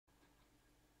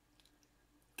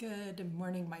Good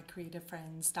morning, my creative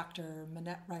friends. Dr.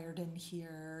 Minette Riordan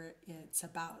here. It's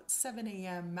about 7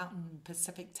 a.m. Mountain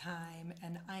Pacific time,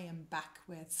 and I am back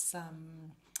with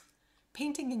some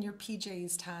painting in your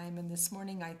PJs time. And this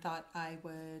morning I thought I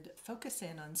would focus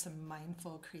in on some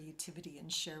mindful creativity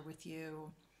and share with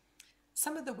you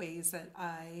some of the ways that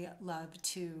I love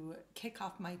to kick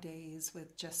off my days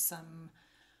with just some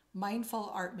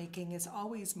mindful art making is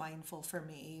always mindful for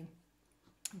me.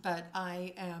 But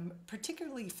I am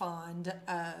particularly fond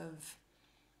of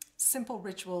simple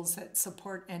rituals that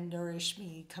support and nourish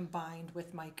me combined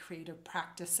with my creative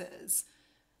practices.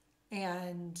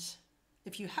 And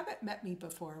if you haven't met me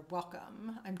before,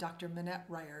 welcome. I'm Dr. Minette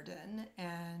Riordan,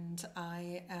 and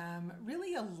I am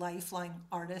really a lifelong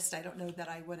artist. I don't know that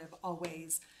I would have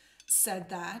always said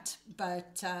that,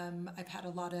 but I've had a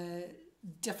lot of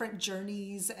different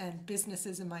journeys and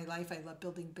businesses in my life. I love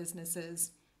building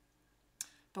businesses.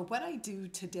 But what I do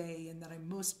today and that I'm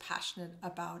most passionate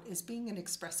about is being an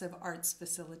expressive arts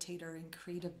facilitator and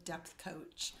creative depth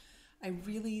coach. I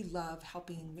really love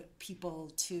helping people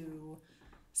to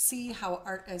see how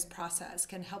art as process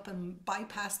can help them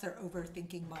bypass their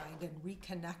overthinking mind and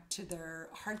reconnect to their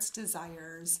heart's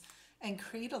desires and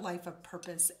create a life of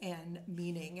purpose and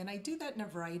meaning. And I do that in a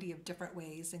variety of different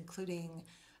ways, including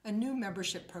a new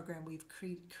membership program we've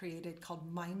created called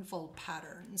Mindful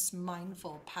Patterns,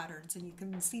 and you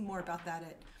can see more about that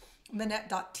at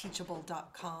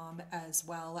minette.teachable.com, as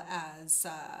well as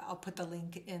I'll put the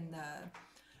link in the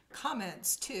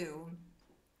comments too.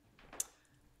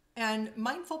 And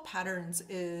Mindful Patterns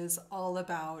is all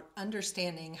about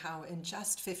understanding how in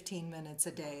just 15 minutes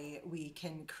a day we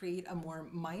can create a more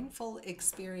mindful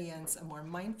experience, a more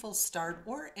mindful start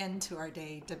or end to our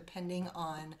day, depending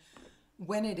on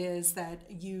when it is that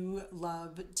you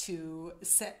love to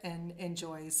sit and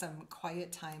enjoy some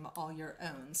quiet time all your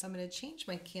own. So I'm going to change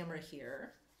my camera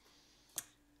here.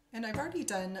 And I've already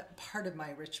done part of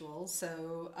my ritual.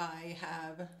 So I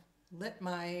have lit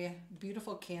my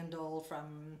beautiful candle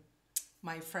from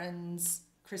my friend's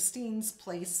Christine's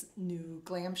Place, New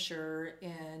Glamshire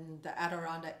in the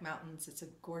Adirondack Mountains. It's a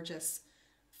gorgeous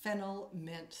fennel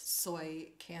mint soy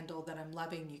candle that I'm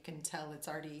loving. You can tell it's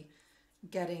already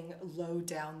getting low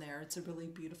down there. It's a really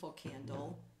beautiful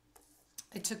candle.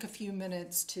 I took a few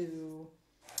minutes to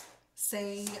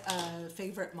say a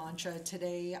favorite mantra.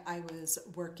 Today I was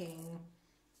working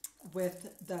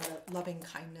with the loving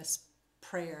kindness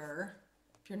prayer.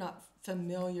 If you're not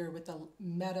familiar with the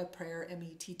metta prayer,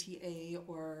 METTA,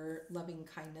 or loving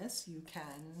kindness, you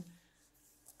can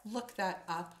look that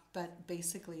up, but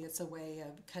basically it's a way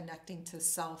of connecting to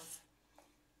self,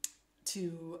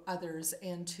 to others,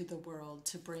 and to the world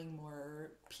to bring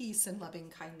more peace and loving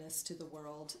kindness to the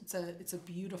world. It's a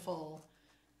beautiful,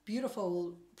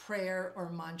 beautiful prayer or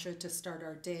mantra to start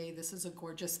our day. This is a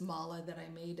gorgeous mala that I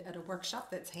made at a workshop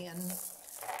that's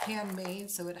handmade,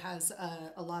 so it has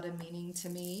a lot of meaning to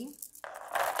me.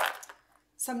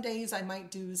 Some days I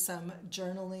might do some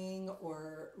journaling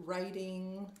or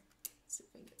writing. Let's see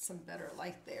if we can get some better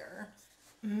light there.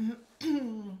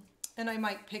 And I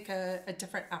might pick a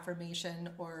different affirmation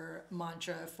or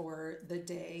mantra for the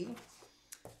day.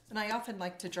 And I often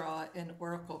like to draw an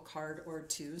oracle card or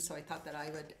two, so I thought that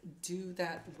I would do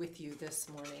that with you this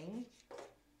morning.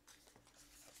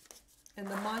 And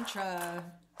the mantra,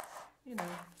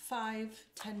 5-10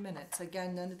 minutes.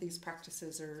 Again, none of these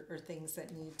practices are things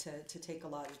that need to take a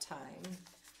lot of time.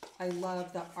 I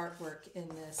love the artwork in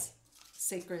this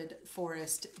Sacred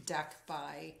Forest deck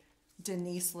by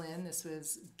Denise Lynn. This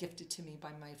was gifted to me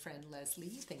by my friend Leslie.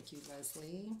 Thank you,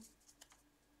 Leslie.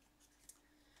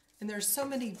 And there's so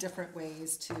many different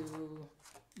ways to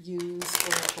use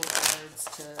oracle cards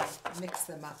to mix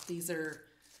them up. These are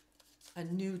a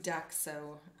new deck,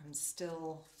 so I'm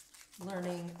still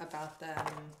learning about them.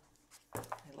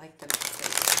 I like them because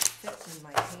they fit in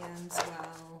my hands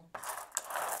well.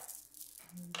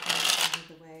 Out of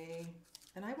the way.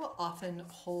 And I will often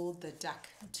hold the deck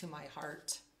to my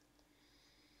heart.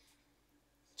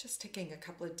 Just taking a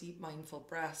couple of deep mindful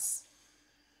breaths.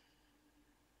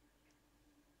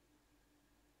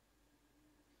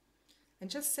 And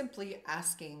just simply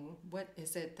asking, what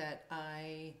is it that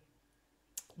I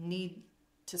need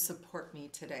to support me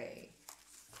today?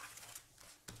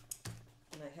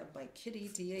 And I have my kitty,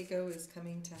 Diego, is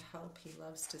coming to help. He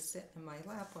loves to sit in my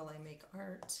lap while I make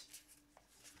art.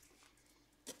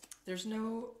 There's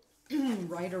no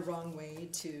right or wrong way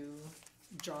to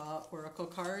draw oracle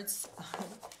cards.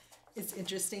 It's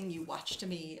interesting. You watched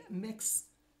me mix,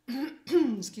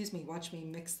 watch me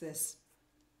mix this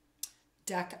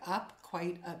deck up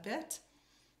quite a bit.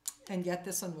 And yet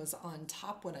this one was on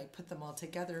top when I put them all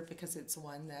together because it's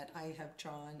one that I have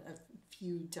drawn a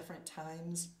few different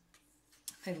times.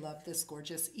 I love this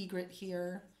gorgeous egret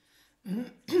here.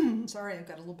 Sorry, I've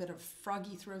got a little bit of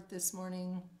froggy throat this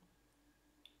morning.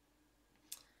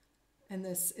 And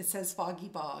this, it says Foggy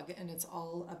Bog, and it's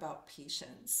all about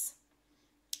patience.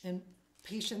 And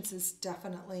patience is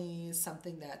definitely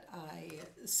something that I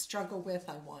struggle with.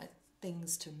 I want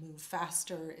things to move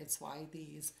faster. It's why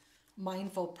these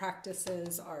mindful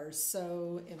practices are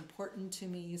so important to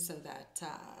me, so that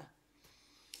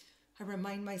I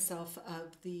remind myself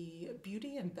of the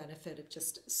beauty and benefit of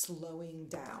just slowing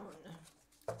down.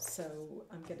 So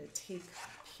I'm going to take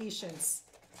patience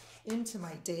into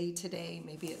my day today.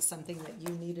 Maybe it's something that you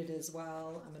needed as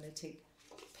well. I'm going to take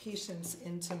patience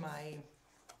into my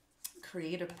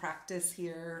creative practice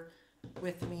here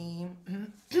with me,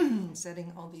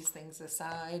 setting all these things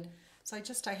aside. So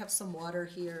I have some water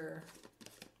here,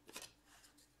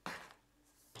 a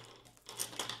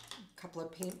couple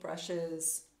of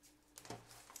paintbrushes,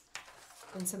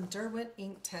 and some Derwent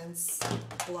Inktense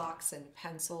blocks and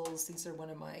pencils. These are one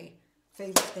of my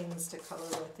favorite things to color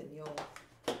with, and you'll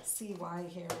see why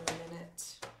here in a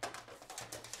minute.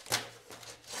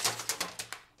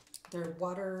 They're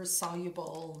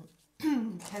water-soluble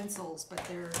pencils, but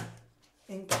they're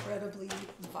incredibly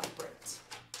vibrant.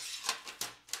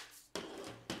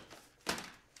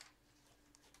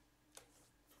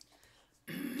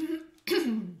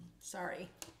 Sorry.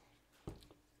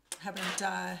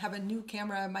 Have a new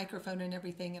camera, microphone, and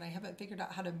everything, and I haven't figured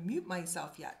out how to mute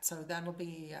myself yet. So that'll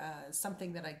be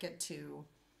something that I get to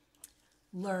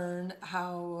learn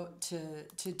how to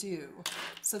do.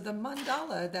 So the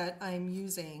mandala that I'm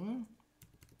using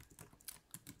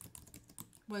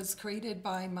was created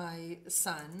by my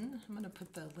son. I'm going to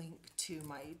put the link to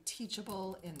my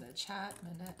Teachable in the chat,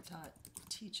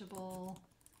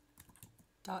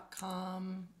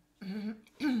 minette.teachable.com.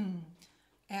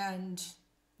 And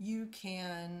you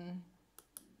can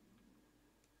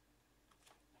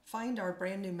find our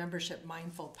brand new membership,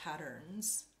 Mindful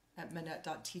Patterns, at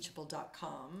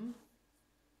minette.teachable.com.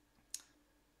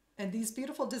 And these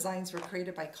beautiful designs were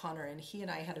created by Connor, and he and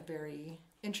I had a very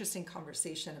interesting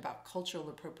conversation about cultural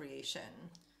appropriation.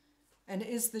 And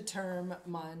is the term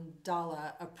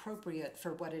mandala appropriate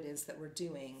for what it is that we're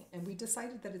doing? And we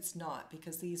decided that it's not,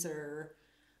 because these are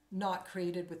not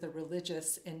created with a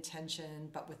religious intention,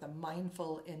 but with a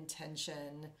mindful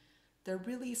intention. They're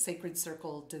really sacred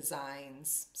circle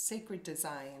designs, sacred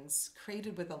designs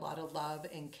created with a lot of love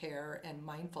and care and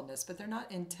mindfulness, but they're not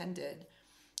intended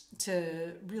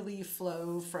to really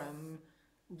flow from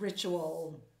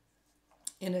ritual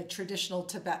in a traditional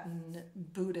Tibetan,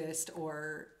 Buddhist,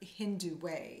 or Hindu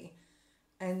way.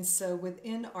 And so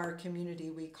within our community,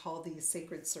 we call these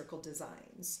sacred circle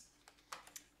designs.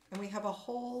 And we have a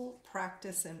whole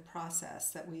practice and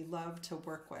process that we love to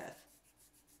work with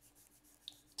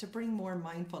to bring more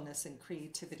mindfulness and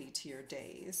creativity to your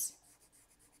days.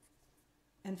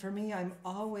 And for me, I'm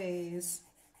always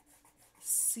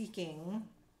seeking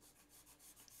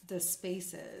the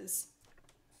spaces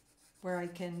where I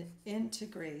can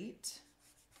integrate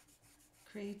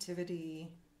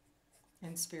creativity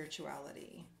and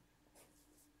spirituality.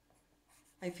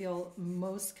 I feel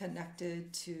most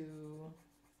connected to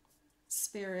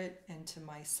spirit and to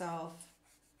myself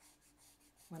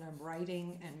when I'm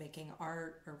writing and making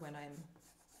art, or when I'm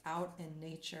out in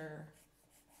nature.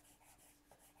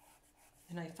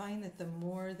 And I find that the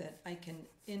more that I can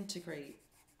integrate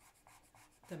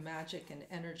the magic and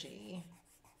energy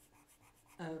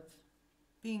of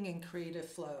being in creative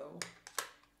flow,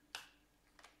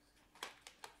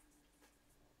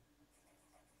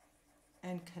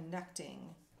 and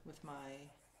connecting with my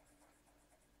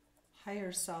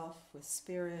higher self, with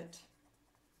spirit,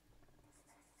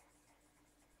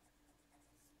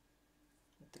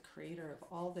 with the creator of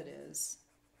all that is,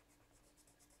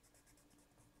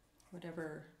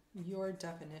 whatever your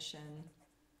definition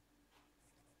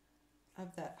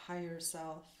of that higher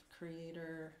self,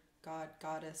 creator, God,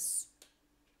 goddess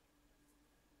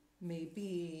may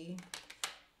be,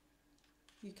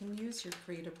 you can use your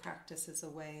creative practice as a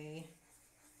way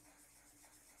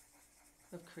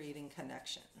of creating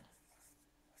connection.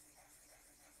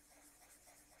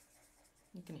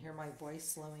 You can hear my voice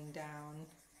slowing down.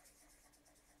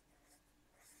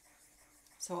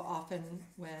 So often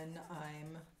when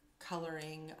I'm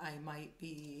coloring, I might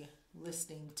be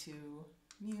listening to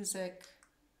music.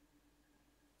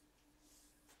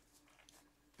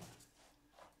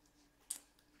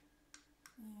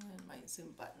 And my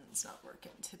Zoom button's not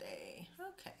working today.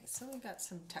 Okay, so we got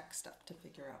some tech stuff to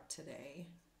figure out today.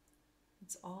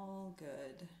 It's all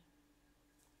good.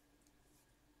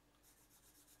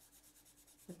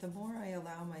 the more I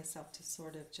allow myself to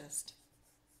sort of just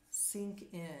sink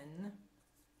in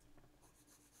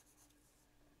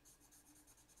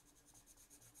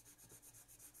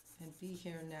and be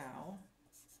here now,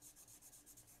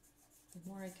 the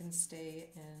more I can stay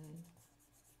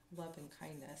in love and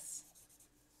kindness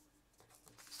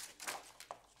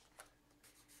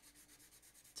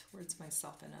towards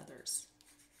myself and others.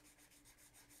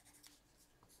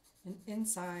 And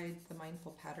inside the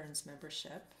Mindful Patterns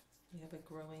membership, we have a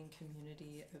growing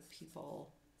community of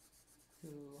people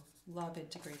who love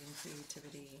integrating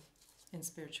creativity and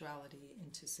spirituality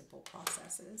into simple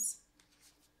processes.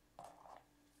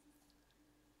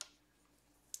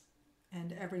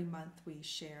 And every month we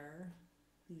share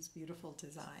these beautiful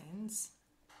designs,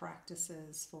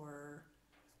 practices for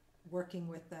working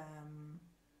with them,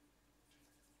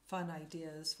 fun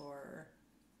ideas for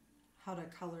how to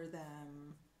color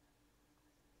them,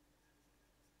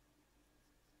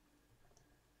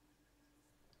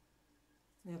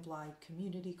 we have live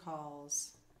community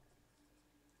calls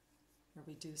where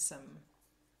we do some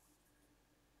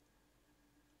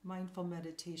mindful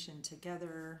meditation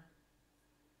together,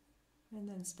 and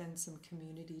then spend some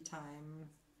community time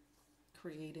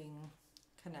creating,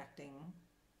 connecting.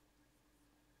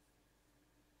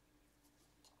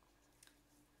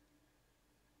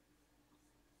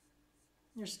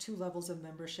 There's 2 levels of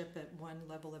membership. At one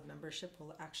level of membership,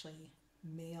 we'll actually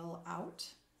mail out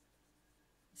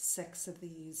 6 of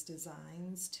these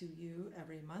designs to you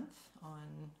every month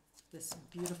on this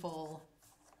beautiful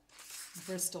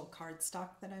Bristol cardstock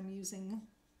that I'm using.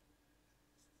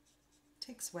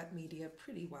 Takes wet media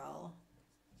pretty well.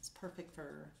 It's perfect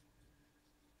for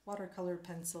watercolor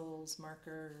pencils,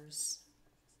 markers,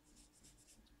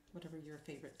 whatever your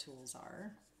favorite tools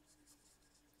are.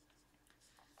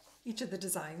 Each of the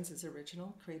designs is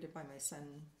original, created by my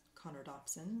son, Connor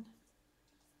Dobson.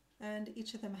 And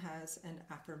each of them has an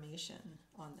affirmation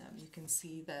on them. You can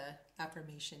see the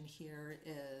affirmation here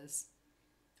is,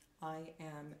 I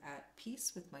am at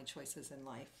peace with my choices in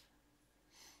life.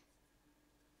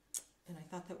 And I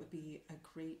thought that would be a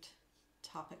great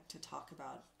topic to talk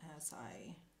about as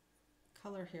I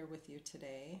color here with you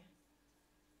today.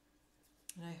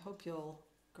 And I hope you'll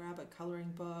grab a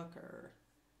coloring book or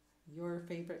your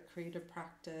favorite creative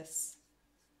practice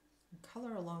and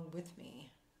color along with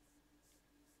me.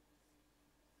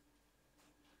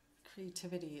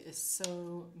 Creativity is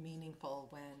so meaningful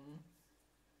when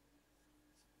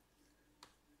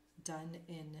done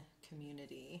in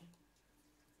community.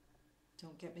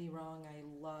 Don't get me wrong, I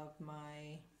love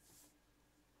my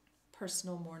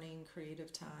personal morning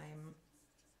creative time.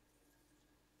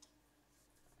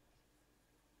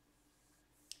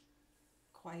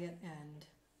 Quiet and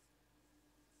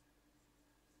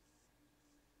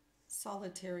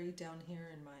solitary down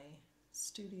here in my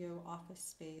studio office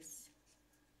space.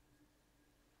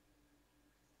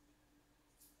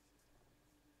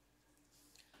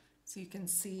 So you can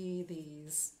see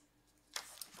these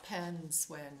pens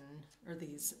or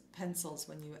these pencils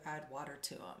when you add water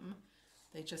to them.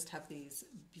 They just have these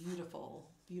beautiful,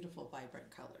 beautiful,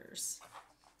 vibrant colors.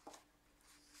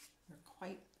 They're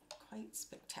quite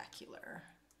spectacular.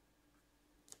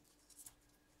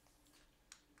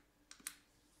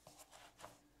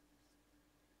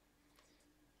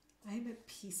 I am at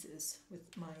peace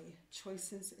with my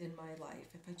choices in my life.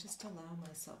 If I just allow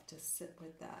myself to sit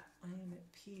with that, I am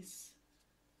at peace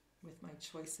with my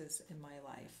choices in my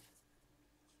life.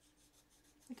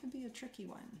 It can be a tricky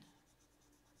one.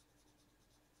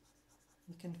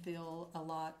 You can feel a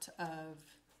lot of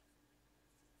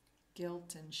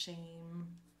guilt and shame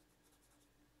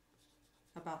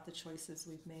about the choices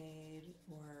we've made,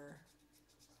 or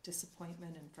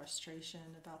disappointment and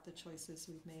frustration about the choices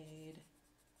we've made.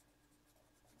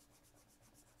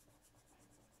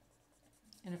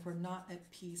 And if we're not at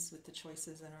peace with the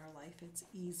choices in our life, it's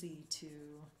easy to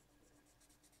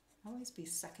always be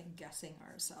second guessing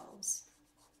ourselves.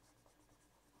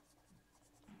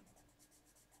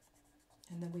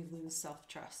 And then we lose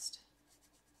self-trust.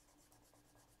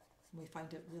 We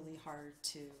find it really hard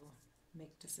to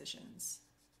make decisions.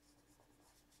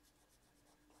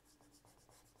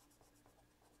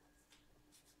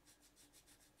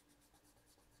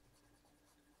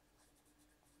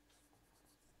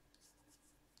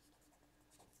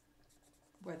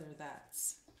 Whether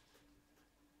that's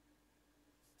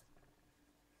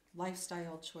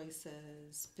lifestyle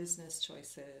choices, business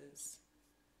choices,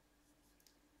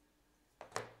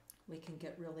 we can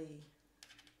get really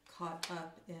caught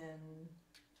up in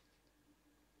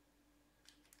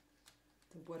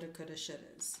the woulda, coulda,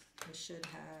 shouldas. I should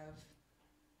have,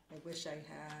 I wish I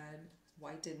had,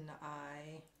 why didn't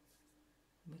I?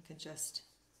 We could just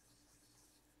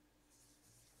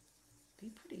be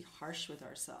pretty harsh with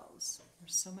ourselves. We're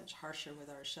so much harsher with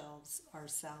ourselves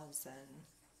than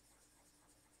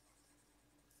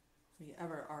we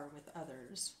ever are with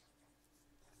others.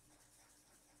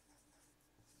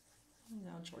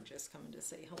 Now Georgia's coming to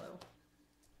say hello.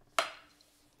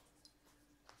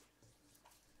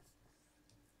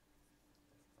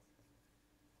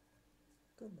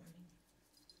 Good morning.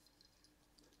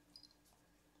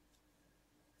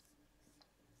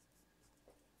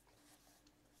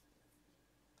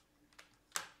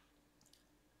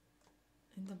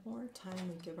 And the more time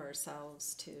we give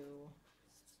ourselves to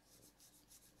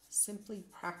simply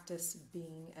practice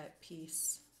being at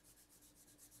peace,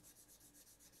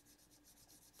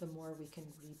 the more we can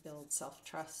rebuild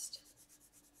self-trust.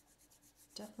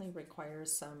 Definitely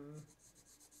requires some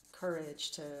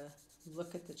courage to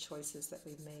look at the choices that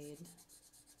we've made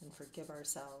and forgive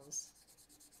ourselves,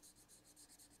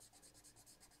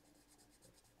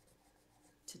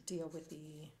 to deal with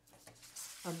the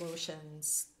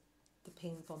emotions, the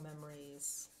painful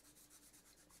memories,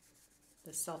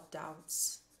 the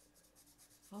self-doubts,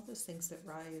 all those things that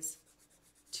rise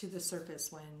to the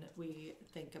surface when we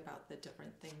think about the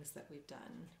different things that we've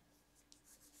done.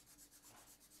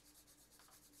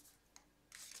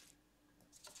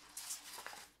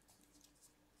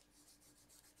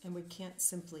 And we can't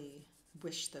simply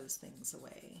wish those things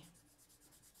away.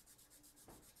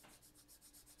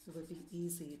 It would be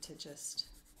easy to just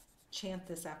chant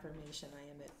this affirmation, I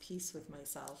am at peace with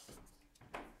myself,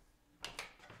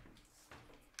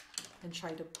 and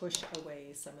try to push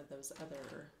away some of those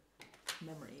other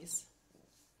memories,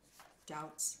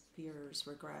 doubts, fears,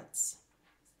 regrets.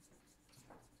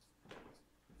 And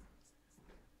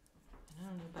I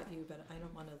don't know about you, but I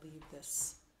don't want to leave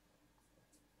this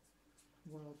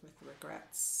world with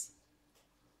regrets.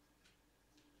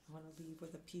 I want to leave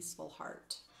with a peaceful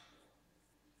heart.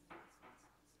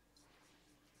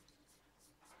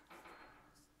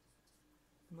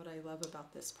 And what I love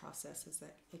about this process is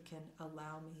that it can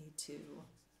allow me to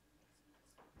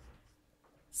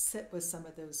sit with some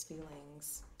of those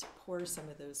feelings, to pour some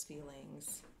of those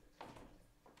feelings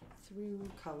through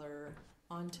color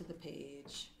onto the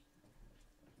page.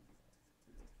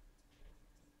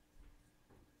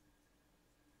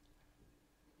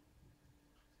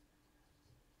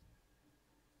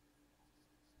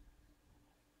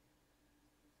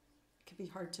 It can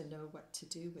be hard to know what to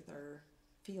do with our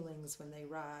feelings when they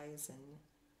rise and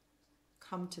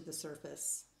come to the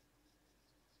surface.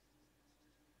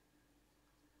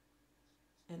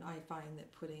 And I find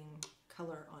that putting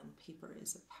color on paper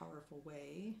is a powerful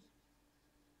way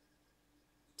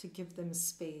to give them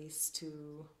space,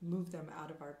 to move them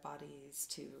out of our bodies,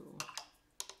 to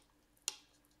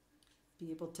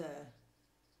be able to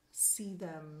see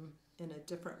them in a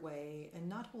different way and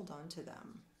not hold on to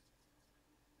them.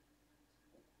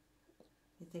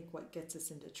 I think what gets us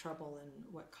into trouble and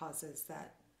what causes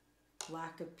that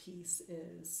lack of peace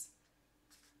is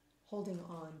holding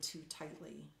on too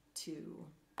tightly to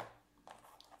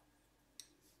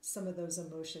some of those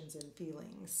emotions and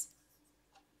feelings.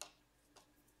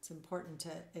 It's important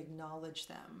to acknowledge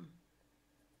them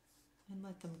and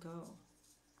let them go.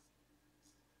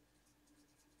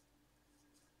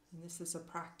 And this is a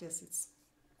practice. It's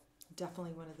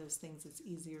definitely one of those things that's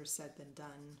easier said than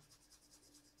done.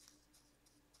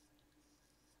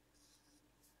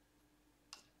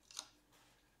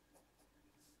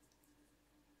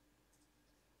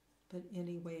 But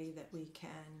any way that we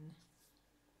can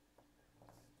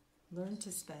learn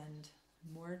to spend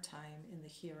more time in the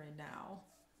here and now.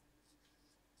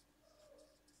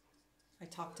 I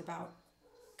talked about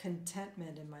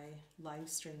contentment in my live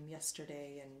stream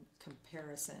yesterday, and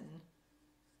comparison,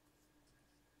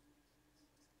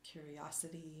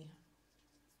 curiosity,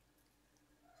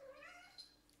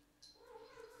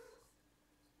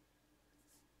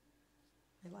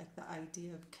 I like the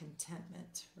idea of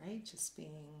contentment, right? Just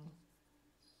being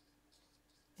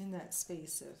in that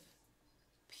space of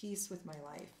peace with my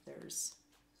life. There's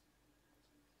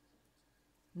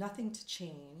nothing to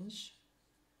change.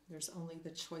 There's only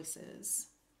the choices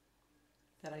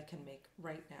that I can make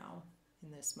right now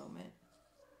in this moment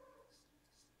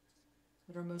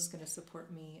that are most going to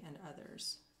support me and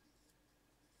others.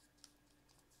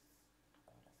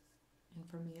 And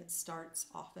for me, it starts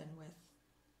often with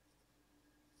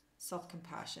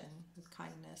self-compassion, with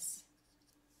kindness.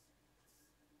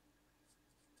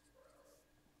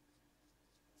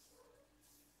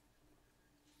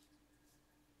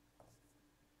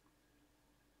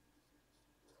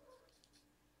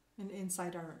 And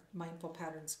inside our Mindful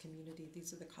Patterns community,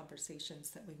 these are the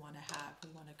conversations that we want to have. We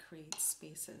want to create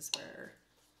spaces where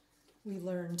we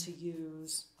learn to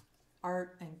use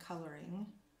art and coloring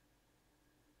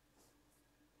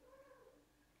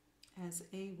as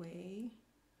a way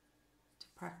to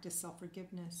practice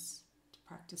self-forgiveness, to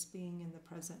practice being in the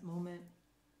present moment,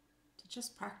 to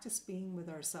just practice being with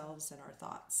ourselves and our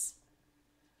thoughts.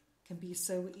 It can be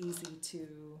so easy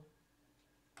to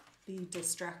be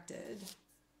distracted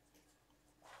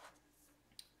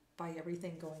by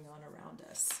everything going on around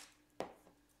us.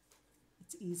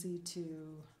 It's easy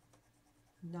to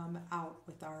numb out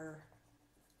with our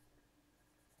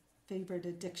favorite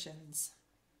addictions,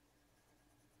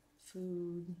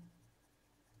 food,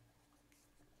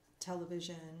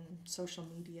 television, social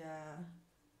media,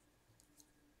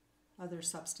 other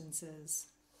substances.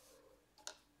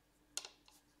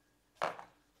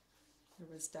 There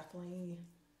was definitely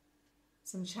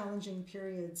some challenging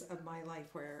periods of my life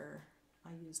where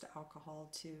I used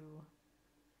alcohol to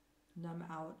numb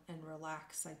out and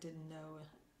relax. I didn't know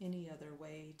any other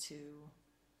way to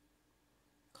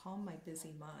calm my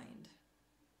busy mind.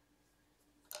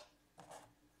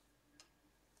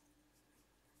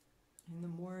 And the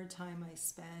more time I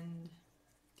spend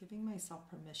giving myself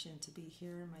permission to be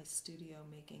here in my studio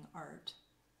making art,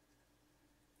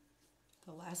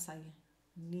 the less I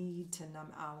need to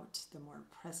numb out, the more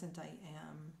present I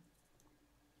am,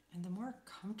 and the more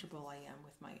comfortable I am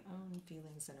with my own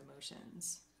feelings and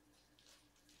emotions.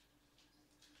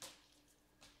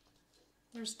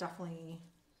 There's definitely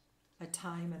a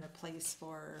time and a place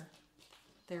for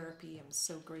therapy. I'm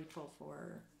so grateful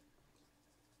for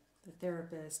the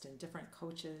therapist and different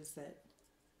coaches that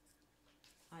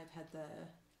I've had the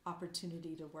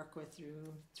opportunity to work with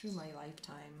through my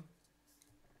lifetime.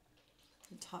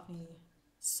 It taught me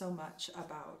so much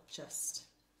about just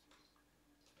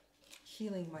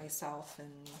healing myself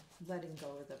and letting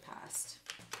go of the past.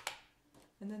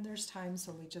 And then there's times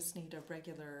when we just need a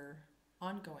regular,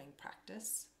 ongoing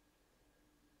practice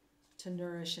to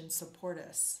nourish and support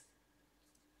us,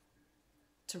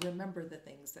 to remember the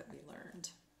things that we learned.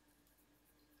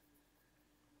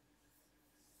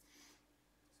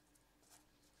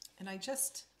 And I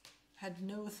just had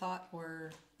no thought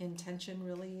or intention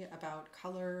really about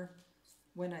color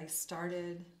when I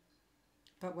started,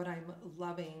 but what I'm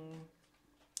loving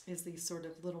is these sort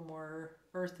of little more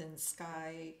earth and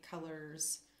sky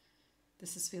colors.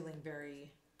 This is feeling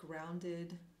very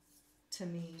grounded to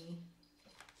me.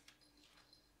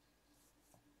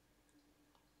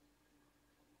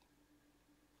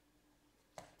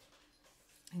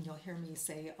 And you'll hear me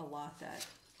say a lot that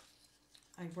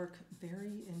I work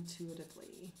very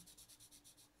intuitively.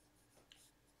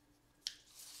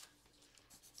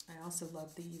 I also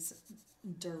love these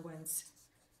Derwents.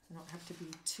 I don't have to be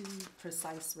too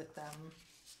precise with them.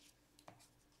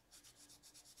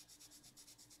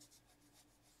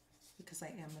 Because I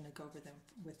am going to go over them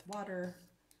with water.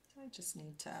 I just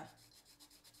need to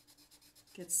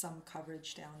get some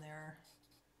coverage down there.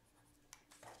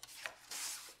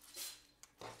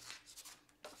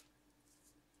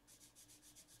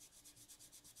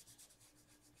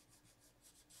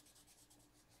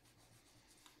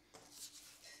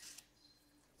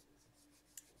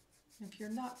 If you're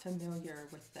not familiar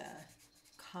with the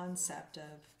concept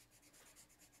of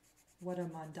what a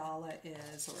mandala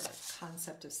is, or a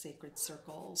concept of sacred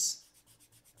circles,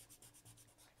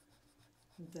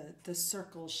 the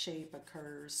circle shape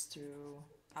occurs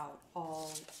throughout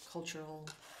all cultural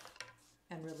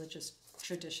and religious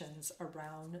traditions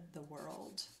around the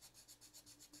world.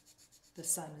 The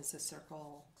sun is a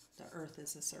circle, the earth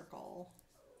is a circle,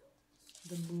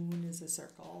 the moon is a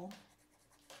circle.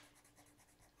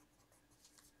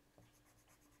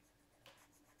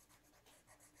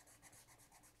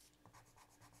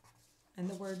 And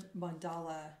the word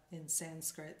mandala in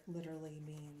Sanskrit literally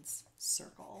means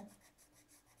circle.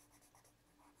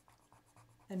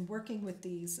 And working with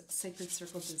these sacred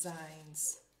circle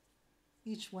designs,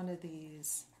 each one of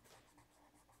these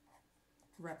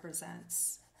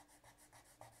represents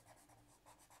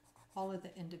all of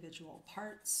the individual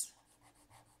parts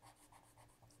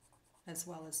as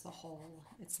well as the whole.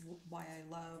 It's why I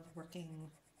love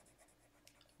working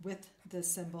with the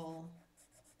symbol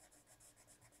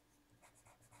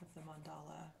of the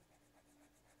mandala.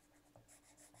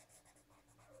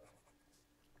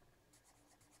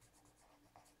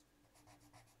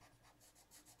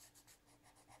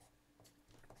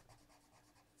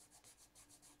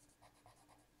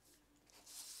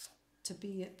 To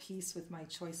be at peace with my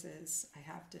choices, I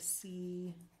have to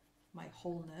see my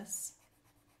wholeness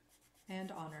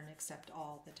and honor and accept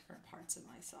all the different parts of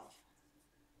myself.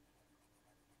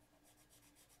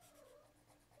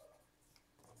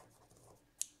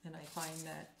 And I find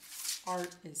that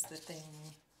art is the thing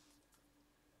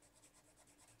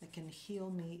that can heal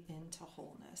me into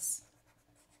wholeness,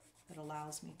 that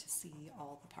allows me to see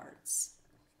all the parts.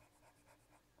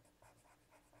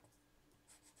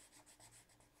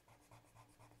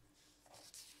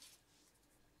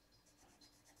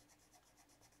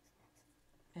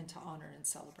 And to honor and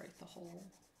celebrate the whole.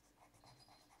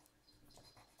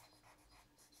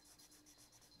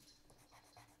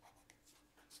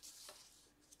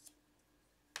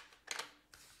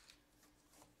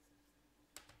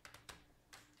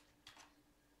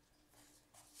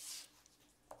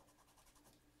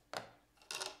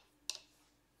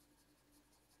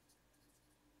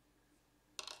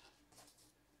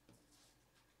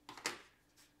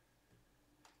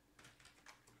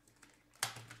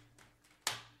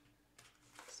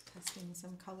 Testing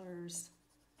some colors.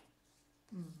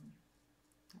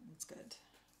 That one's good.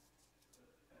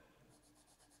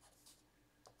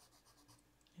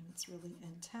 And it's really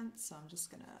intense, so I'm just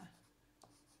gonna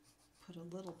put a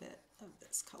little bit of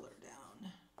this color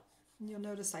down. And you'll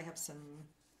notice I have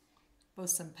both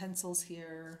some pencils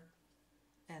here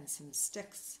and some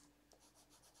sticks.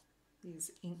 These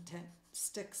ink tint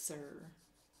sticks are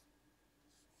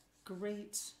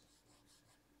great.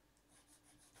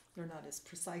 They're not as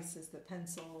precise as the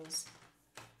pencils,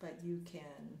 but you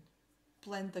can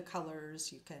blend the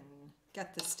colors, you can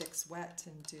get the sticks wet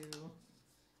and do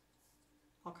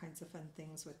all kinds of fun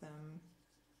things with them.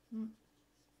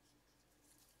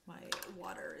 My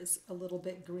water is a little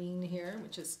bit green here,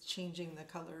 which is changing the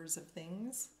colors of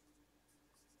things.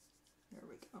 There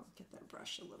we go, get that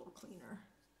brush a little cleaner.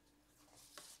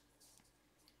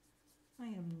 I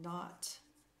am not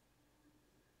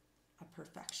a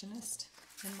perfectionist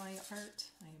in my art.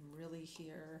 I am really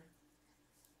here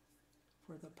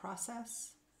for the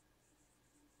process,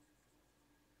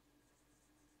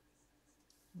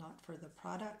 not for the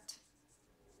product.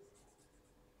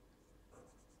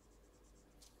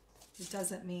 It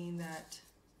doesn't mean that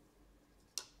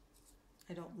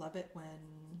I don't love it when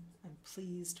I'm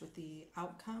pleased with the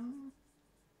outcome,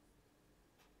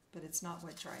 but it's not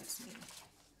what drives me.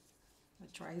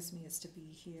 What drives me is to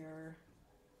be here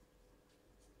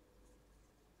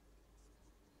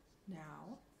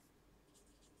now,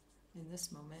 in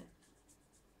this moment,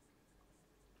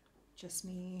 just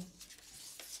me,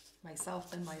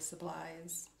 myself and my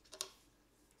supplies,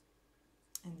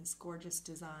 and this gorgeous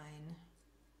design.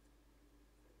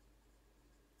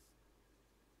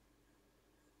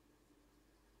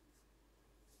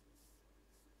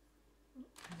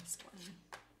 Next one.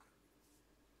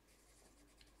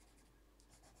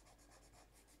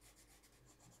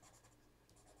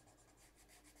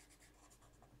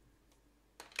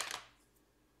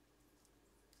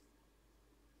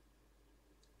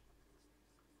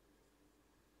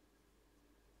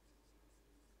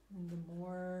 And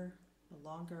the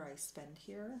longer I spend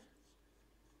here,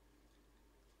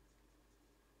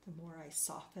 the more I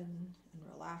soften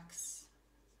and relax,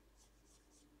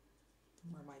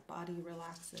 the more my body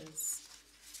relaxes.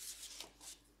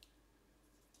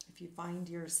 If you find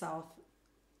yourself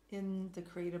in the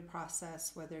creative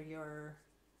process, whether you're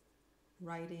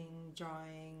writing,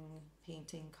 drawing,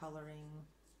 painting, coloring,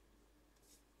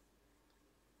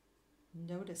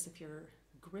 notice if you're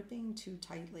gripping too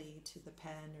tightly to the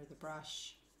pen or the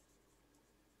brush.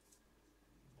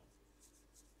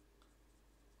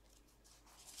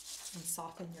 And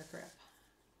soften your grip.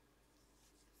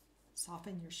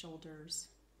 Soften your shoulders.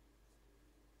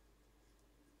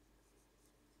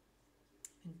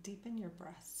 And deepen your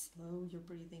breath. Slow your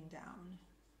breathing down.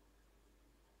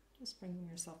 Just bringing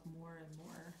yourself more and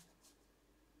more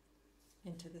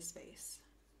into the space.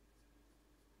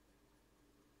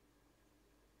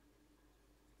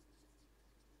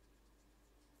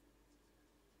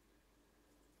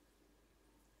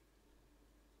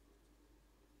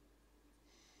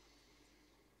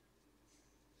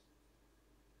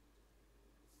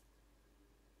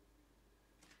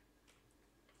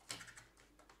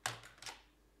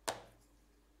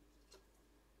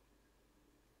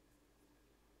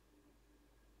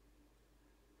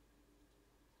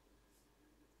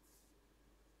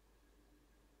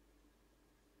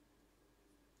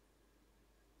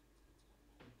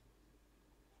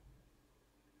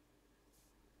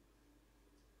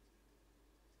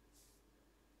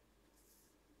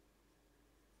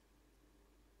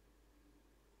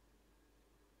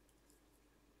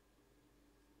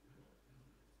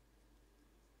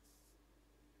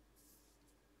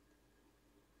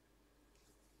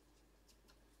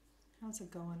 How's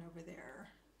it going over there?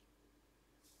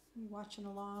 You watching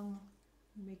along?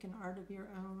 You making art of your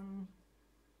own?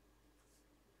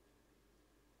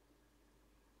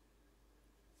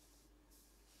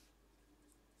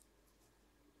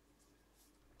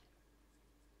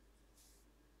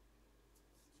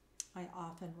 I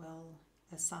often will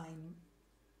assign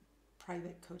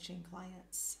private coaching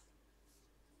clients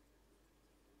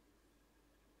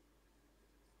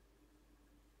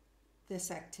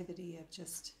this activity of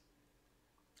just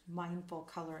mindful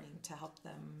coloring to help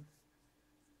them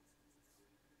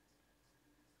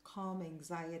calm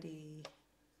anxiety,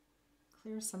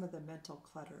 clear some of the mental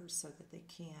clutter so that they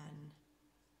can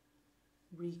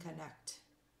reconnect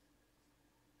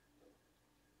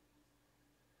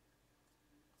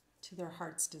to their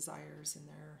heart's desires and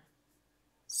their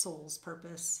soul's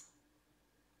purpose.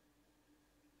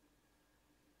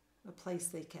 A place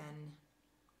they can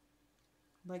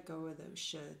let go of those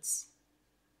shoulds.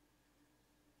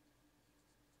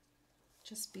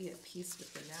 Just be at peace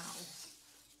with the now.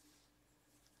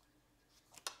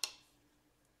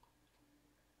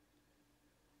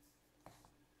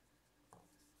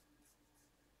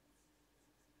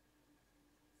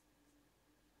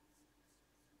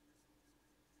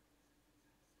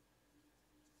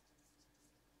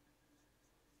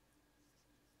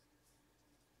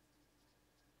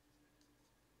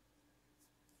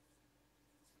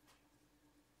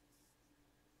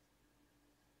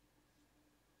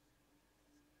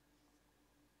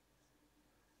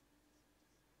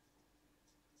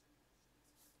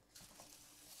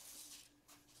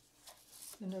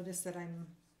 You'll notice that I'm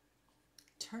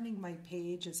turning my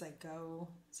page as I go.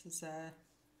 This is a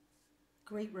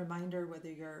great reminder,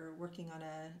 whether you're working on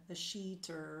a sheet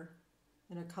or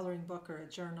in a coloring book or a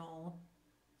journal.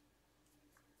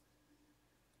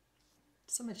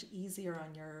 So much easier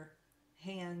on your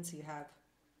hands. You have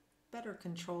better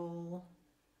control,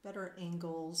 better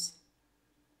angles.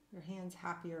 Your hand's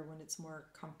happier when it's more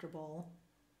comfortable.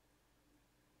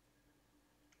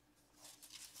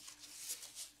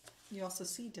 You also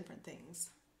see different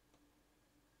things.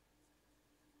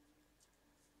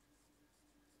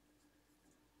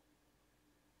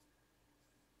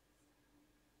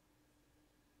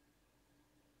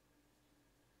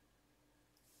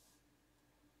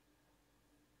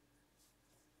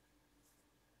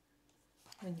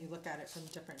 When you look at it from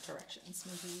different directions,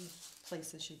 maybe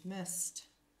places you've missed.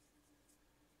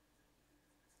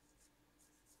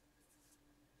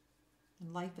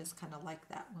 And life is kind of like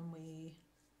that when we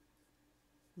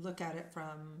look at it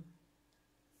from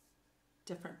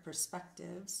different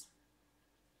perspectives.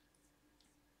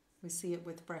 We see it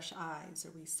with fresh eyes,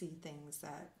 or we see things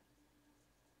that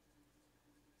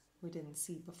we didn't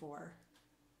see before.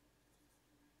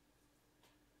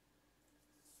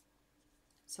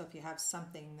 So if you have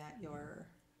something that you're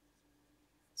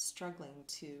struggling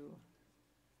to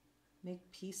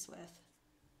make peace with,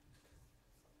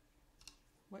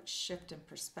 what shift in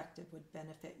perspective would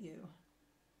benefit you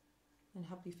and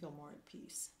help you feel more at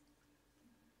peace?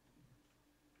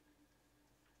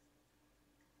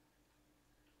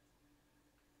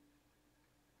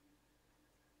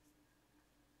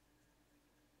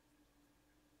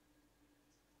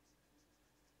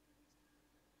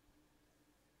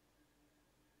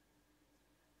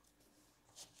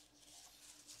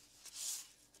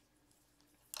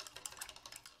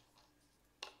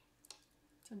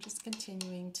 So I'm just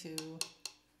continuing to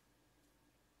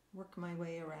work my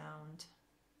way around.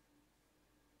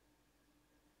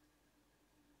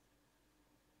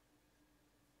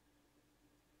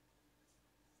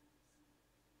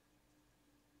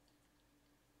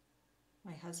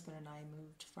 My husband and I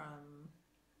moved from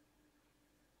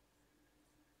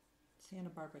Santa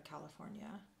Barbara, California,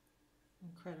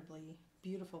 incredibly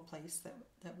beautiful place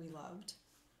that we loved,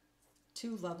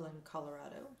 to Loveland,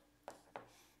 Colorado,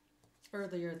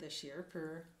 earlier this year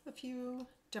for a few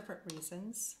different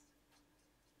reasons.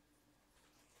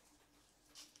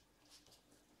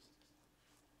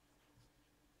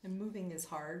 And moving is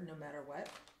hard no matter what,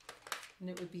 and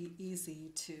it would be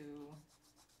easy to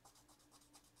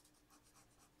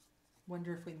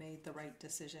wonder if we made the right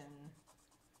decision,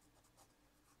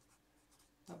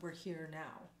 but we're here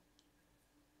now,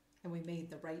 and we made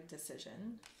the right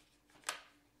decision.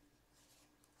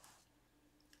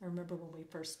 I remember when we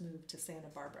first moved to Santa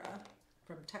Barbara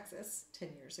from Texas 10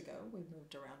 years ago, we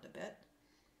moved around a bit,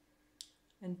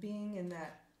 and being in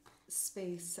that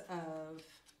space of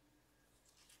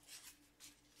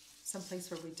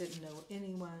someplace where we didn't know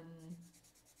anyone,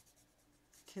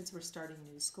 kids were starting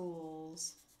new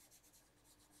schools.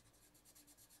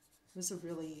 It was a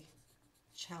really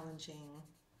challenging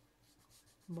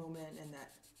moment, and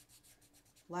that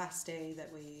last day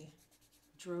that we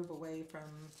drove away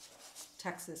from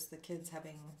Texas, the kids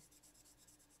having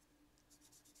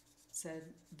said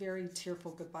very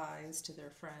tearful goodbyes to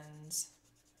their friends,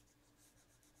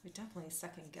 we definitely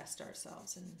second-guessed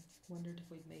ourselves and wondered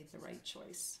if we'd made the right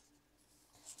choice.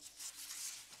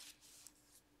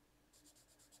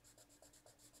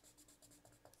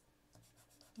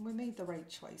 We made the right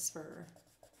choice for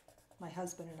my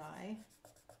husband and I.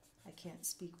 I can't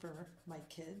speak for my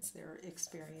kids. Their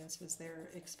experience was their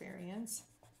experience.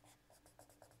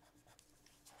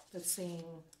 But seeing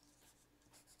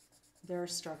their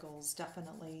struggles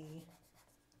definitely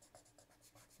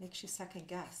makes you second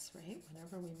guess, right?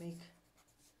 Whenever we make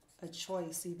a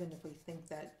choice, even if we think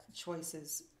that choice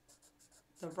is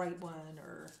the right one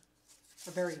or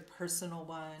a very personal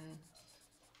one,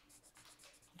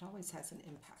 it always has an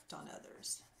impact on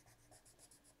others.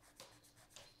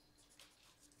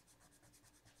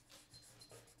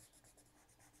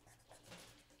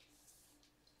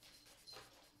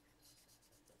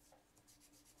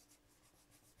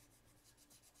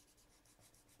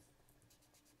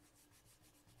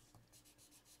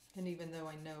 And even though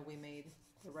I know we made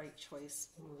the right choice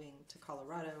moving to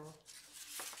Colorado,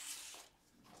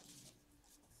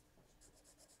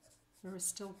 there was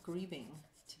still grieving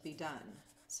to be done.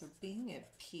 So being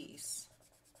at peace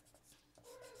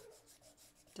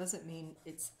doesn't mean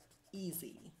it's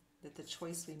easy, that the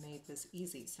choice we made was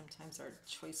easy. Sometimes our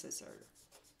choices are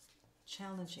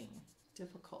challenging,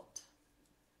 difficult.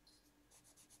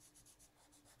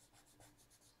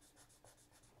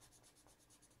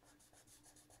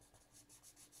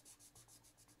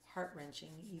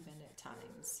 Heart-wrenching even at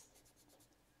times.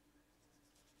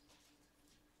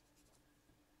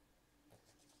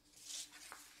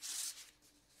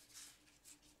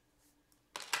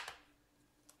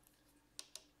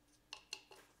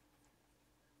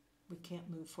 We can't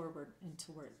move forward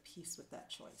until we're at peace with that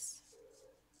choice.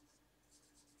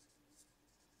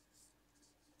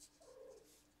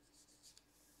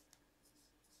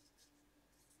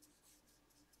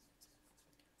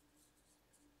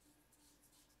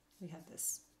 We had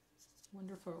this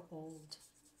wonderful old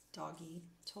doggy,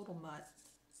 total mutt.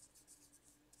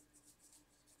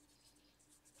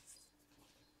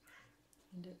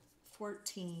 And at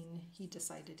 14, he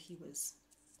decided he was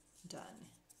done.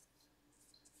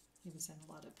 He was in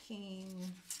a lot of pain.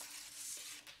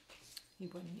 He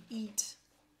wouldn't eat,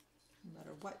 no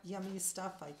matter what yummy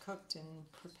stuff I cooked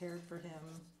and prepared for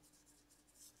him.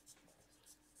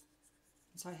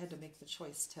 So I had to make the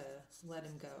choice to let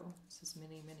him go. This was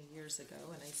many, many years ago,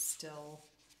 and I still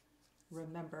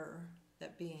remember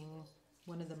that being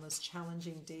one of the most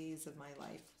challenging days of my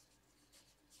life.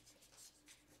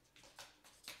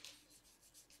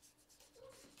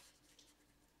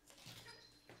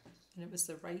 And it was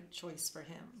the right choice for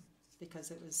him,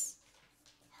 because it was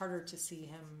harder to see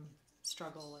him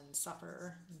struggle and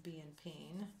suffer and be in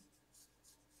pain.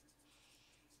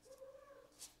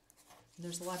 And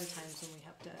there's a lot of times when we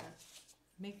have to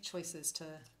make choices to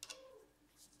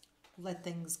let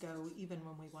things go, even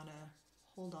when we want to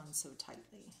hold on so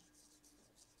tightly.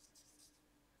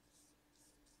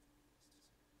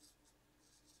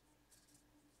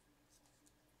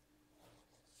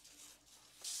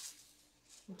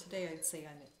 And today I'd say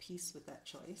I'm at peace with that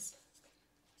choice.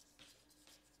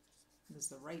 It was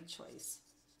the right choice.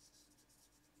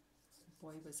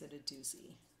 Boy, was it a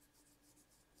doozy.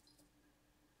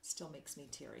 Still makes me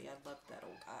teary. I love that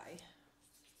old guy.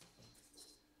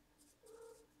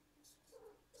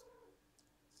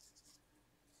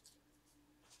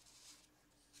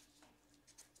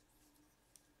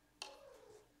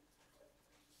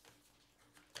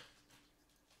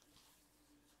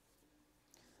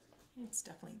 It's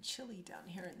definitely chilly down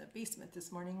here in the basement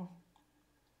this morning.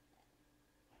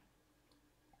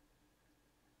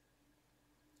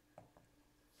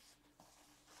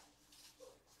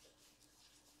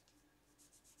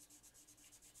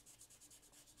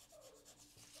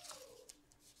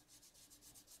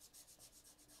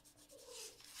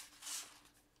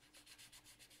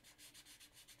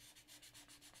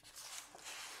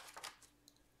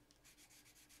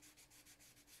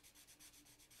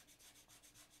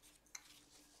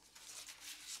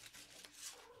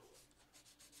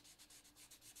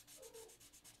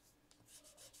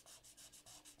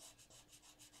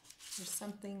 There's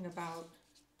something about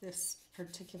this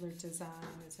particular design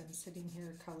as I'm sitting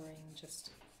here coloring, just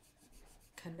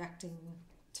connecting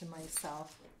to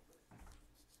myself.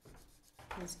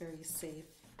 Feels very safe,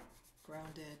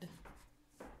 grounded.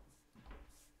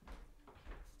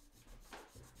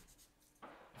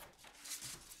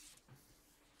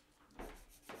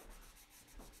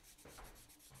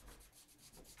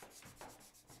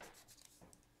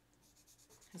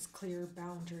 Has clear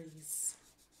boundaries.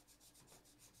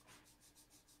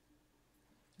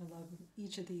 I love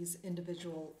each of these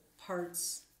individual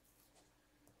parts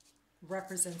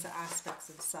represents aspects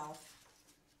of self.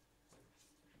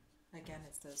 Again,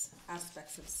 it's those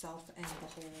aspects of self and the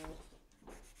whole.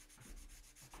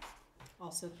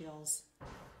 Also feels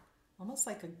almost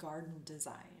like a garden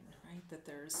design, right? That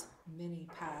there's many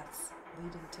paths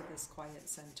leading to this quiet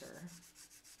center.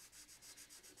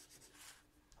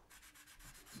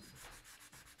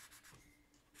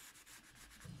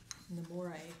 And the more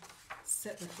I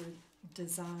sit with the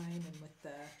design and with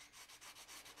the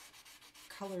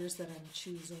colors that I'm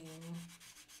choosing,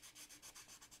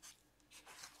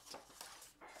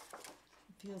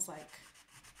 it feels like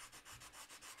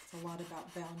it's a lot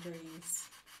about boundaries,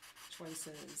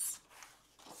 choices,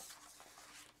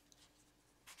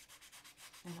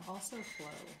 and also flow.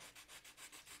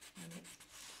 And at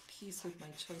peace with my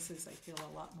choices, I feel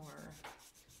a lot more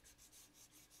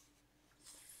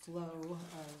flow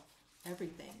of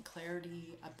everything: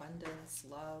 clarity, abundance,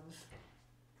 love.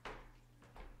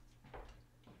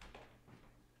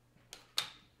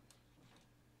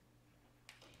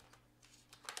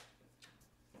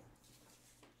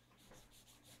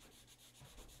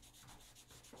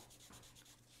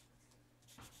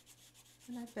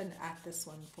 And I've been at this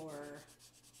one for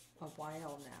a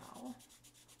while now.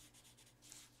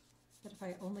 But if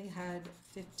I only had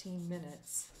 15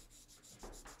 minutes,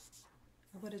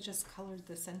 I would have just colored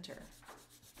the center.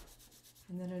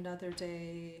 And then another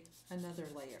day, another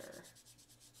layer.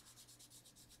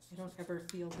 I don't ever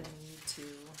feel the need to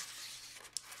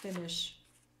finish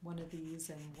one of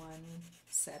these in one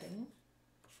setting.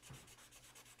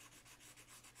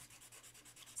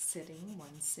 Sitting,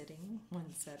 one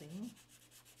setting.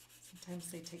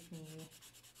 Sometimes they take me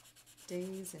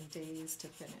days and days to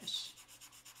finish.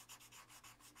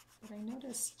 But I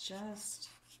notice just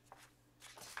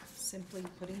simply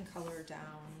putting color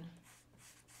down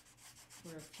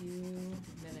for a few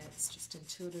minutes, just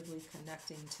intuitively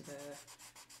connecting to the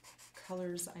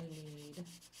colors I need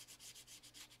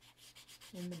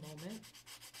in the moment,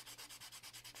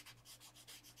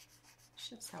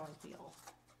 shifts how I feel.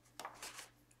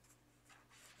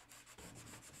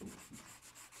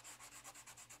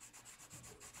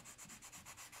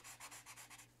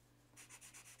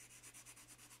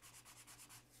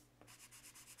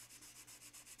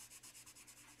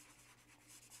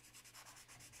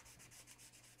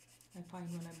 I find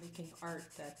when I'm making art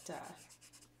that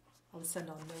all of a sudden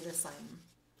I'll notice I'm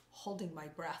holding my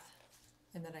breath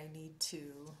and that I need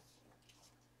to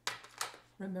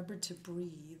remember to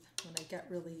breathe when I get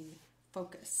really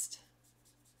focused.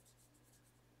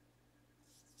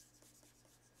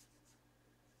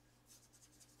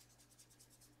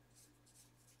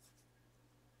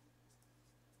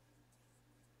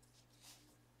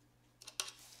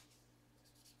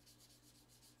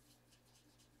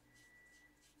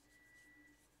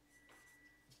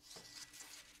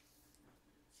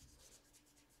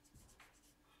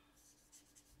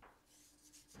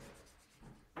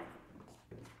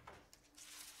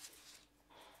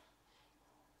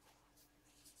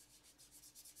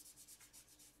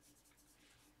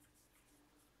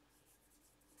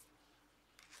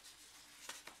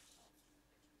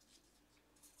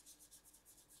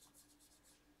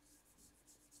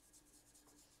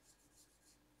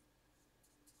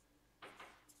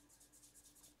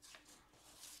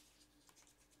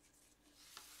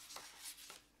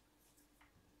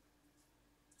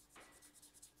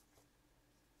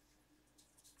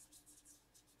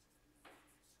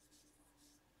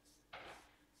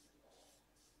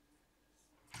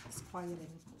 It's quieting,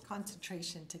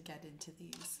 concentration to get into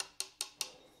these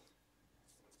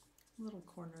little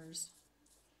corners.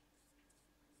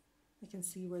 I can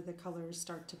see where the colors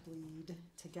start to bleed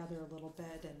together a little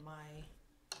bit, and my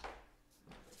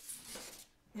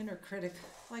inner critic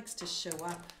likes to show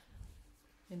up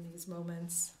in these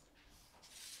moments.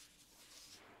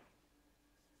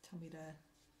 Tell me to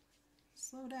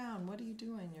slow down. What are you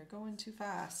doing? You're going too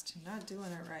fast. You're not doing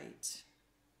it right.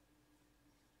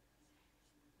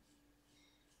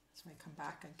 So I come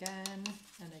back again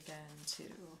and again to,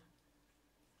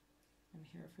 I'm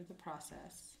here for the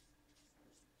process.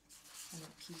 I'm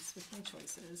at peace with my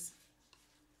choices.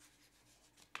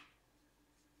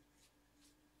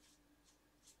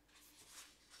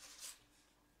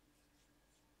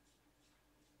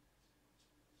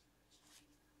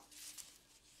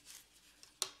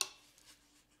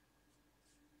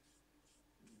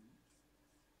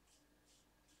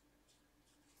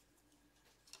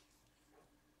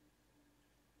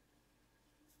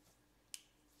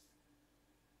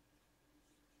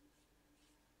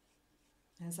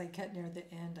 As I get near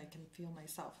the end, I can feel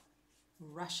myself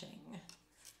rushing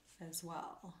as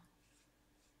well.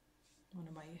 One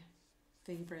of my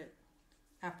favorite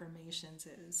affirmations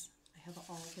is, I have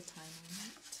all the time I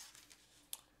need.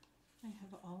 I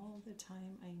have all the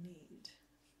time I need.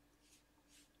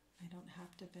 I don't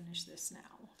have to finish this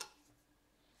now.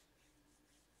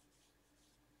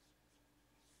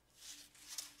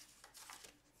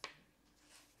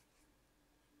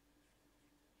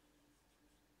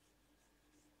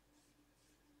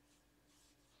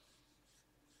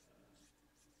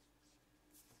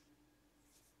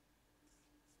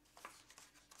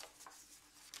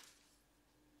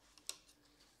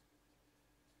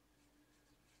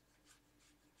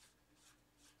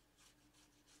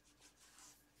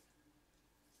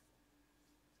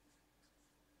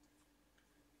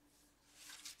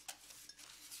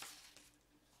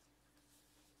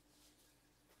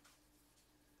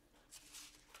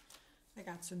 I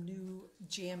got some new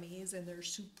jammies and they're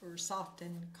super soft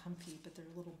and comfy, but they're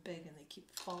a little big and they keep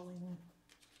falling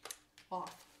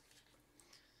off.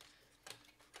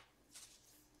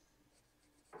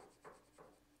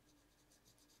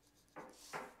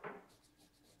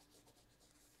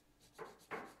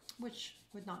 Which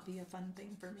would not be a fun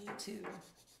thing for me to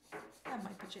have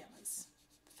my pajamas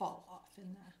fall off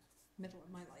in the middle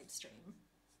of my live stream.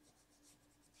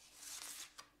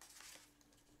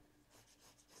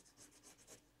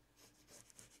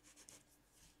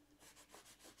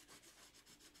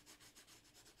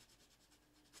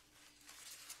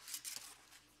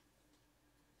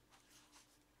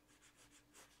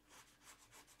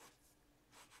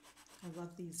 I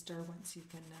love these Derwents. You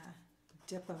can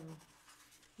dip them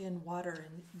in water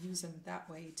and use them that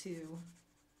way too.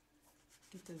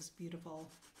 Get those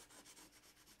beautiful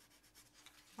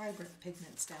vibrant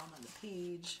pigments down on the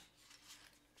page.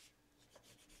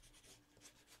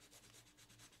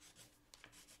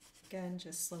 Again,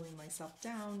 just slowing myself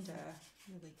down to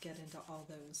really get into all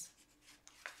those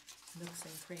nooks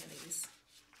and crannies.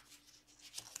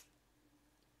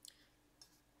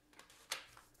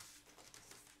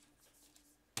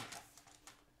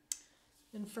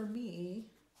 And for me,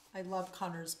 I love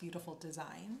Connor's beautiful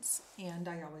designs, and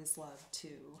I always love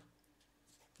to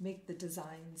make the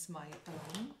designs my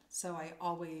own. So I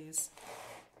always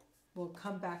will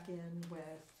come back in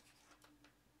with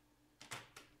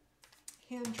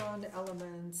hand-drawn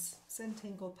elements,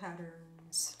 Zentangle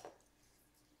patterns.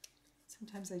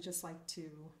 Sometimes I just like to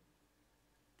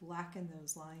blacken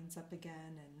those lines up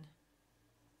again and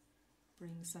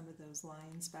bring some of those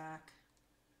lines back.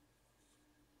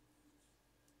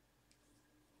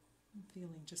 I'm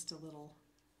feeling just a little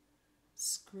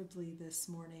scribbly this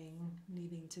morning,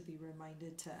 needing to be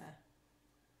reminded to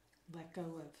let go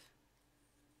of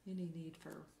any need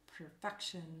for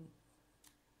perfection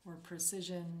or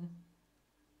precision.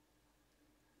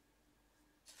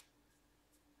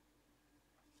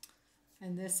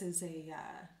 And this is a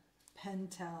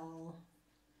Pentel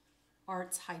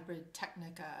Arts Hybrid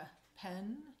Technica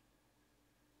pen.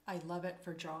 I love it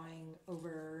for drawing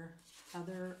over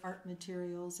other art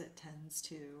materials. It tends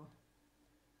to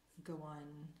go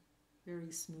on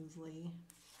very smoothly.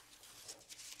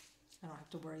 I don't have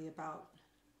to worry about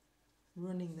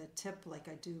ruining the tip like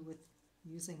I do with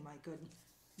using my good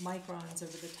microns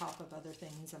over the top of other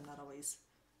things. I'm not always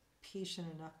patient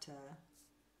enough to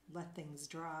let things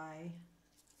dry.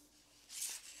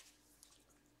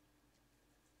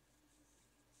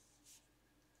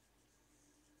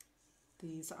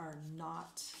 These are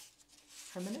not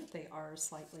permanent, they are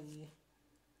slightly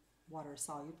water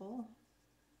soluble,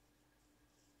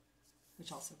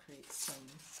 which also creates some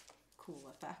cool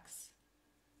effects.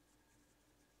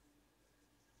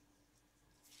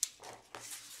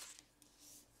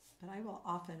 But I will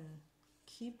often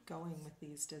keep going with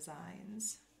these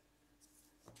designs.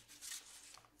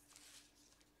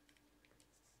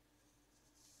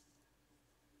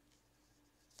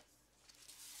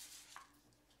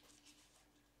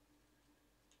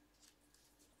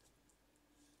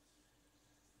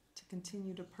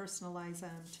 Continue to personalize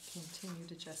them, to continue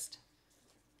to just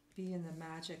be in the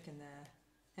magic and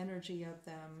the energy of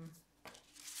them.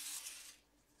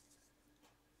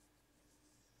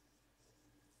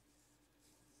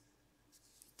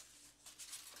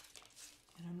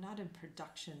 And I'm not in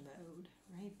production mode,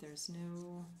 right? There's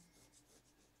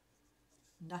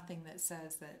nothing that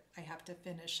says that I have to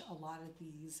finish a lot of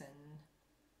these in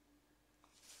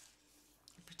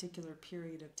a particular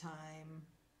period of time.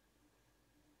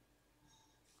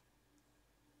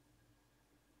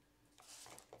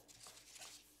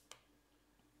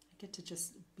 Get to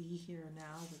just be here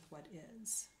now with what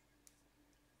is.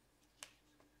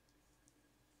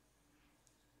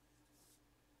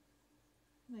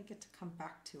 And I get to come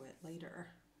back to it later.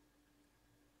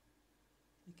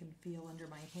 I can feel under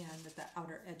my hand that the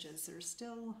outer edges are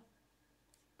still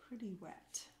pretty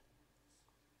wet.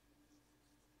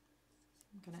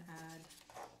 I'm going to add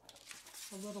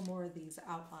a little more of these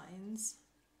outlines.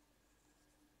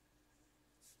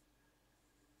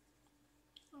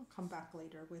 I'll come back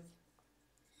later with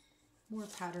more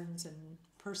patterns and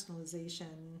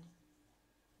personalization.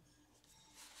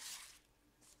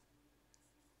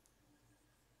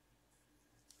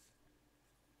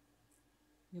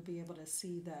 You'll be able to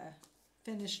see the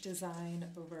finished design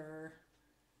over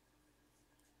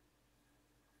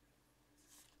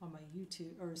on my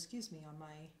YouTube, or excuse me, on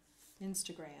my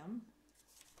Instagram,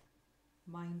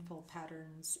 Mindful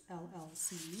Patterns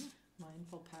LLC.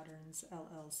 Mindful Patterns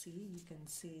LLC. You can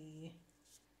see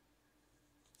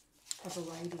a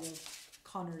variety of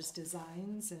Connor's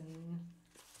designs and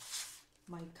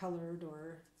my colored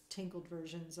or tingled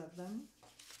versions of them.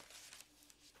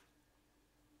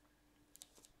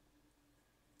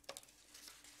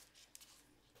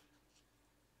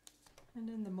 And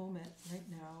in the moment right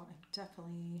now, I'm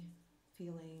definitely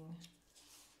feeling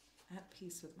at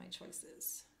peace with my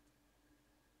choices.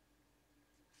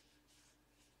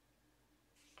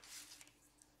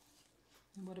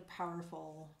 And what a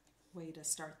powerful way to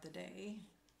start the day.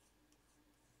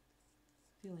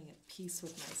 Feeling at peace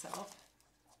with myself.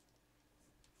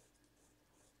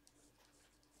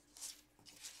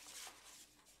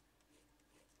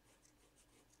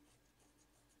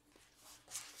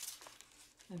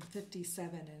 I'm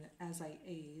 57, and as I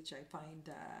age, I find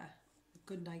a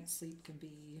good night's sleep can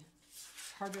be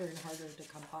harder and harder to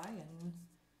come by, and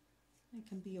I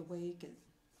can be awake at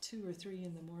 2 or 3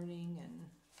 in the morning, and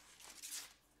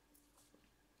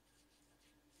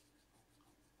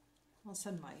all of a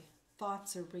sudden my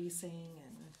thoughts are racing,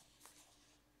 and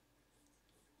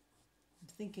I'm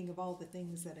thinking of all the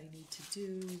things that I need to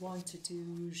do, want to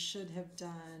do, should have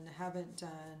done, haven't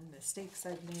done, mistakes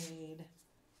I've made.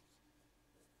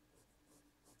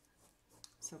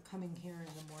 So coming here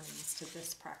in the mornings to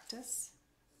this practice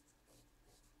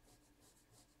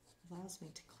allows me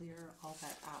to clear all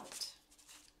that out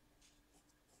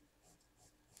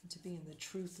and to be in the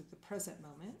truth of the present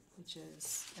moment, which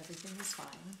is everything is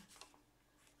fine.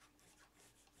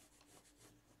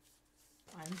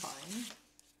 I'm fine.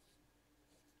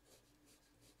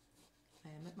 I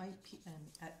am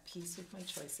at peace with my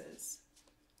choices.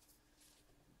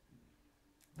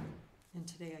 And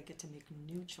today I get to make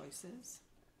new choices.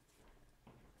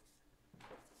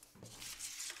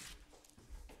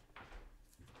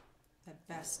 That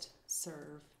best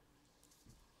serve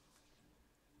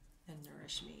and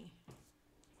nourish me.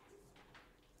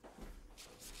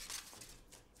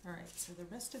 All right, so the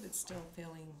rest of it's still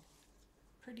feeling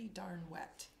pretty darn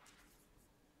wet.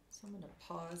 So I'm going to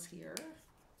pause here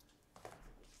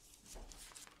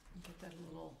and get that a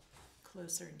little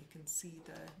closer, and you can see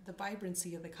the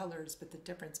vibrancy of the colors, but the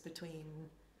difference between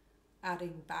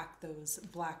adding back those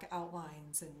black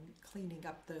outlines and cleaning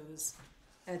up those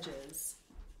edges.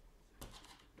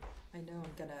 I know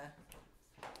I'm gonna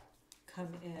come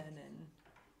in and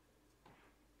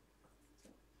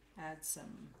add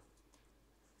some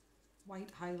white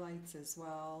highlights as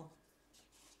well.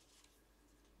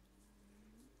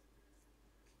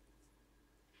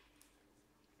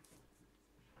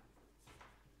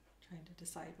 Trying to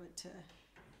decide what to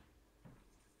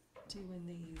do in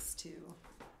these too,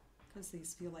 because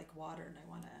these feel like water and I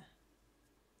want to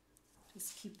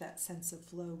just keep that sense of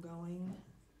flow going.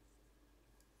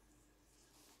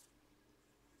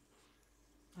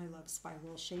 I love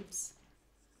spiral shapes.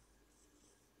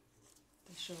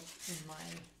 They show up in my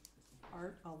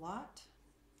art a lot.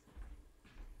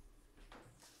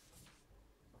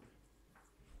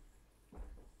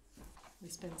 We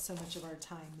spend so much of our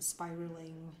time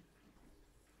spiraling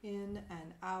in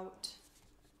and out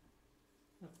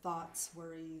of thoughts,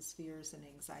 worries, fears, and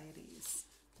anxieties.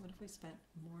 What if we spent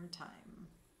more time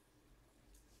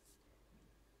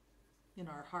in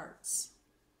our hearts,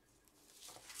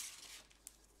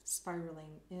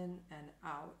 spiraling in and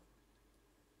out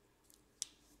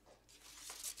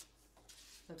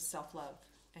of self-love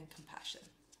and compassion?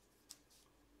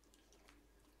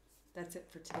 That's it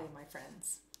for today, my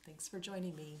friends. Thanks for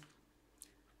joining me.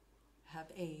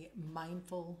 Have a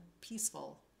mindful,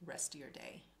 peaceful rest of your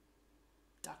day.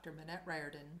 Dr. Minette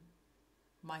Riordan,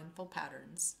 Mindful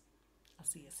Patterns. I'll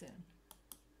see you soon.